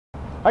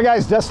Hi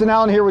guys, Dustin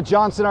Allen here with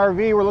Johnson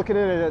RV. We're looking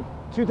at a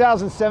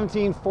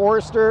 2017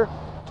 Forester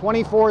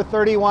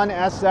 2431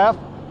 SF.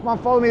 Come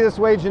on, follow me this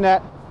way,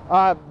 Jeanette.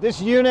 This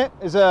unit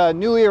is a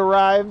newly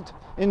arrived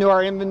into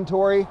our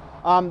inventory.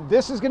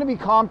 This is going to be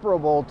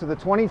comparable to the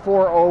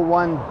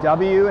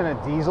 2401W in a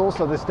diesel,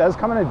 so this does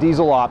come in a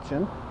diesel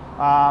option.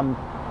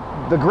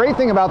 The great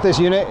thing about this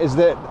unit is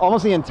that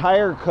almost the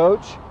entire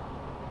coach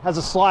has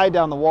a slide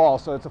down the wall,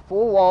 so it's a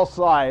full wall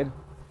slide.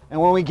 And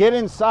when we get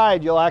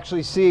inside, you'll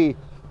actually see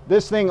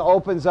this thing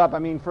opens up. I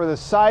mean, for the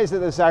size that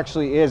this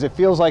actually is, it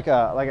feels like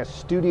a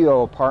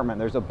studio apartment.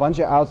 There's a bunch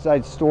of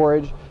outside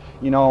storage,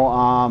 you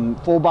know,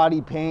 full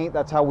body paint.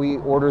 That's how we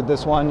ordered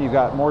this one. You've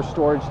got more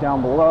storage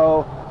down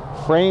below,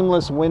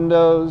 frameless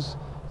windows,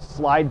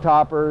 slide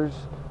toppers.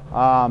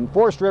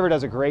 Forest River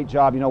does a great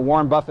job. You know,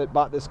 Warren Buffett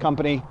bought this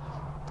company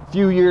a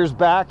few years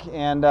back,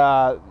 and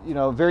you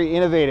know, very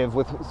innovative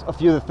with a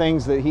few of the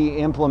things that he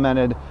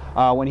implemented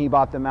when he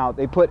bought them out.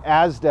 They put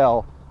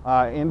Azdel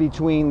in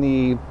between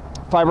the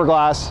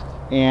fiberglass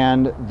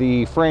and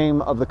the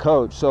frame of the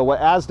coach. So what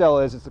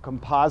Azdel is, it's a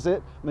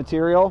composite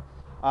material.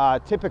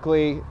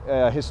 Typically,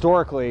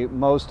 historically,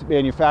 most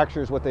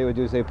manufacturers, what they would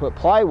do is they put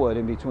plywood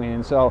in between.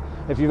 And so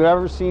if you've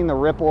ever seen the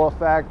ripple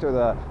effect or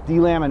the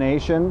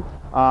delamination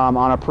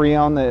on a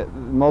pre-owned that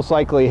most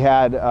likely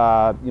had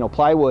you know,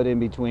 plywood in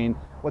between,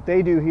 what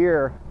they do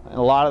here, and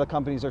a lot of the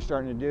companies are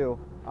starting to do,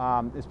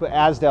 is put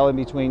Azdel in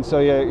between. So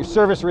your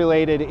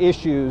service-related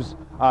issues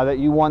that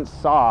you once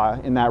saw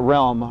in that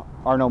realm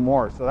are no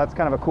more. So that's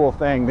kind of a cool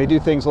thing. They do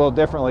things a little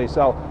differently.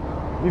 So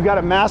you've got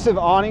a massive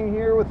awning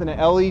here with an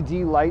LED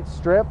light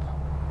strip.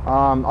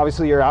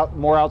 Obviously, you're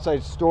more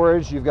outside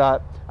storage. You've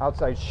got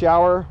outside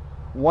shower,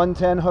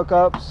 110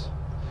 hookups.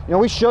 You know,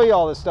 we show you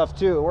all this stuff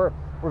too. We're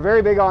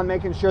very big on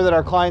making sure that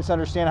our clients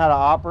understand how to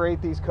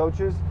operate these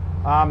coaches.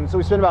 So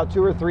we spend about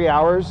 2 or 3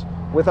 hours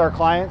with our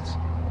clients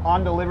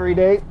on delivery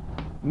date,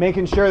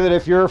 making sure that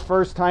if you're a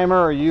first timer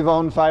or you've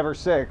owned 5 or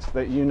 6,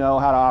 that you know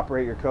how to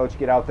operate your coach,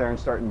 get out there and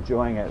start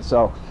enjoying it.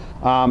 So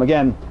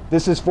again,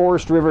 this is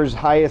Forest River's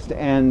highest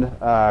end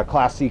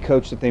Class C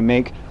coach that they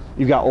make.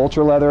 You've got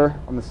ultra leather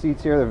on the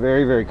seats here. They're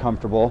very, very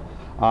comfortable.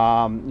 You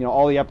know,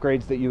 all the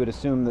upgrades that you would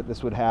assume that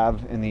this would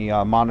have in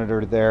the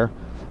monitor there.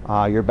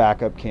 Your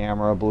backup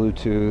camera,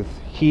 Bluetooth,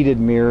 heated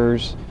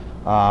mirrors,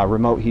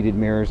 remote heated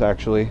mirrors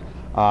actually.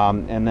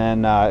 And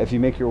then if you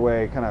make your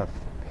way kind of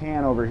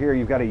pan over here,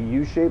 you've got a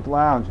U-shaped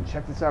lounge, and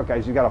check this out,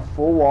 guys. You've got a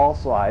full wall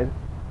slide.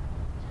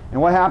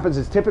 And what happens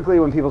is typically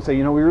when people say,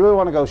 you know, we really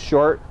want to go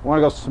short, we want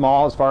to go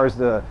small as far as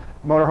the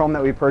motorhome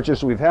that we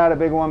purchased, we've had a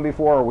big one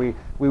before, or we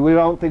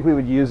don't think we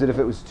would use it if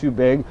it was too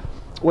big.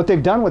 What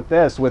they've done with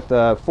this, with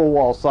the full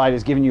wall slide,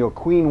 is giving you a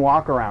queen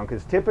walk around,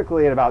 because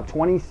typically at about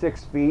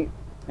 26 feet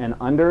and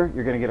under,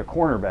 you're going to get a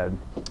corner bed.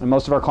 And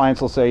most of our clients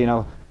will say, you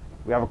know,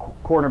 we have a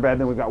corner bed,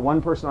 then we've got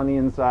one person on the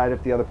inside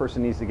if the other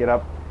person needs to get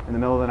up in the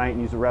middle of the night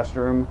and use the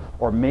restroom,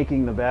 or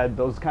making the bed.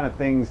 Those kind of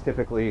things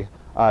typically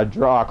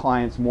draw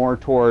clients more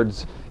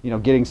towards, you know,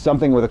 getting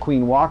something with a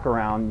queen walk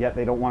around, yet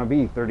they don't want to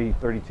be 30,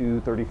 32,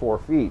 34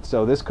 feet.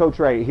 So this coach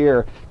right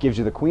here gives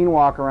you the queen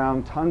walk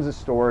around, tons of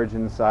storage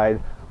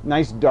inside,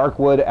 nice dark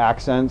wood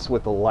accents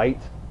with the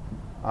light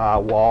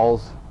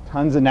walls,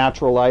 tons of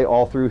natural light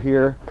all through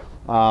here.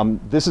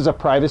 This is a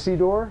privacy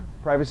door,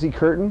 privacy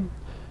curtain.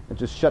 It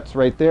just shuts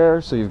right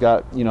there, so you've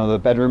got, you know, the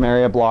bedroom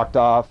area blocked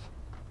off.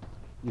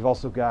 You've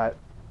also got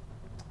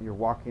your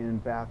walk-in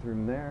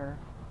bathroom there,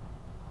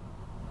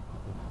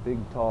 big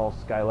tall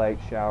skylight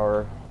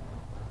shower,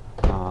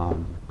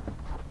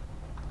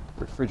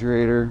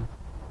 refrigerator.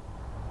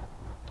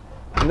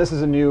 And this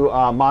is a new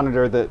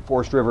monitor that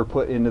Forest River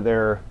put into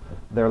their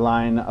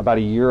line about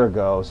a year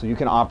ago, so you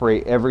can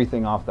operate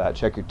everything off that.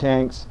 Check your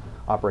tanks,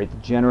 operate the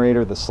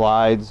generator, the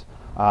slides,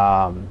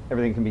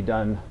 everything can be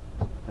done.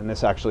 And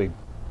this actually,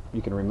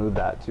 you can remove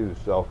that too.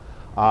 So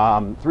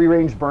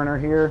 3-range burner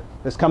here.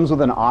 This comes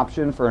with an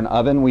option for an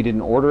oven. We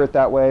didn't order it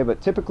that way, but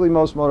typically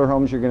most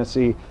motorhomes you're going to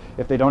see,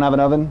 if they don't have an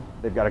oven,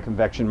 they've got a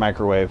convection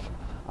microwave.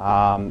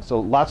 So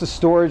lots of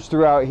storage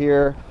throughout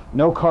here,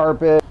 no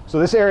carpet. So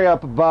this area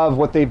up above,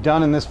 what they've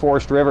done in this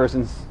Forest River is,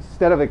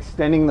 instead of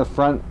extending the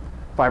front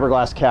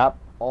fiberglass cap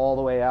all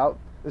the way out,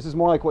 this is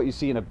more like what you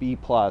see in a B+.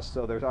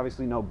 So there's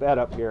obviously no bed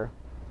up here,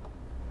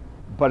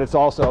 but it's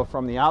also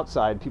from the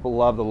outside. People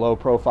love the low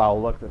profile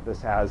look that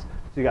this has.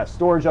 So you got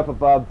storage up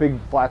above, big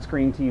flat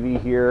screen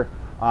TV here.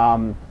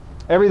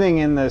 Everything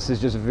in this is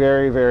just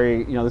very, very,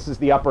 you know, this is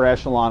the upper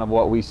echelon of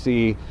what we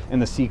see in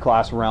the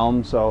C-Class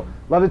realm. So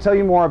love to tell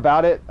you more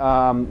about it.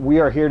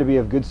 We are here to be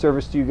of good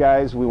service to you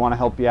guys. We want to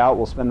help you out.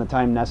 We'll spend the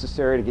time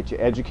necessary to get you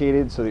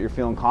educated so that you're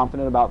feeling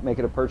confident about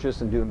making a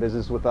purchase and doing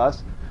business with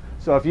us.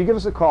 So if you give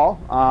us a call,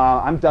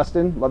 I'm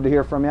Dustin, love to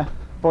hear from you.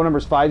 Phone number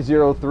is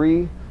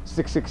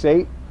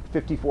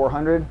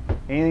 503-668-5400.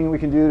 Anything we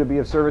can do to be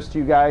of service to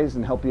you guys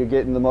and help you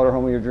get in the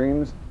motorhome of your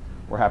dreams,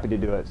 we're happy to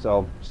do it.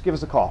 So just give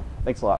us a call. Thanks a lot.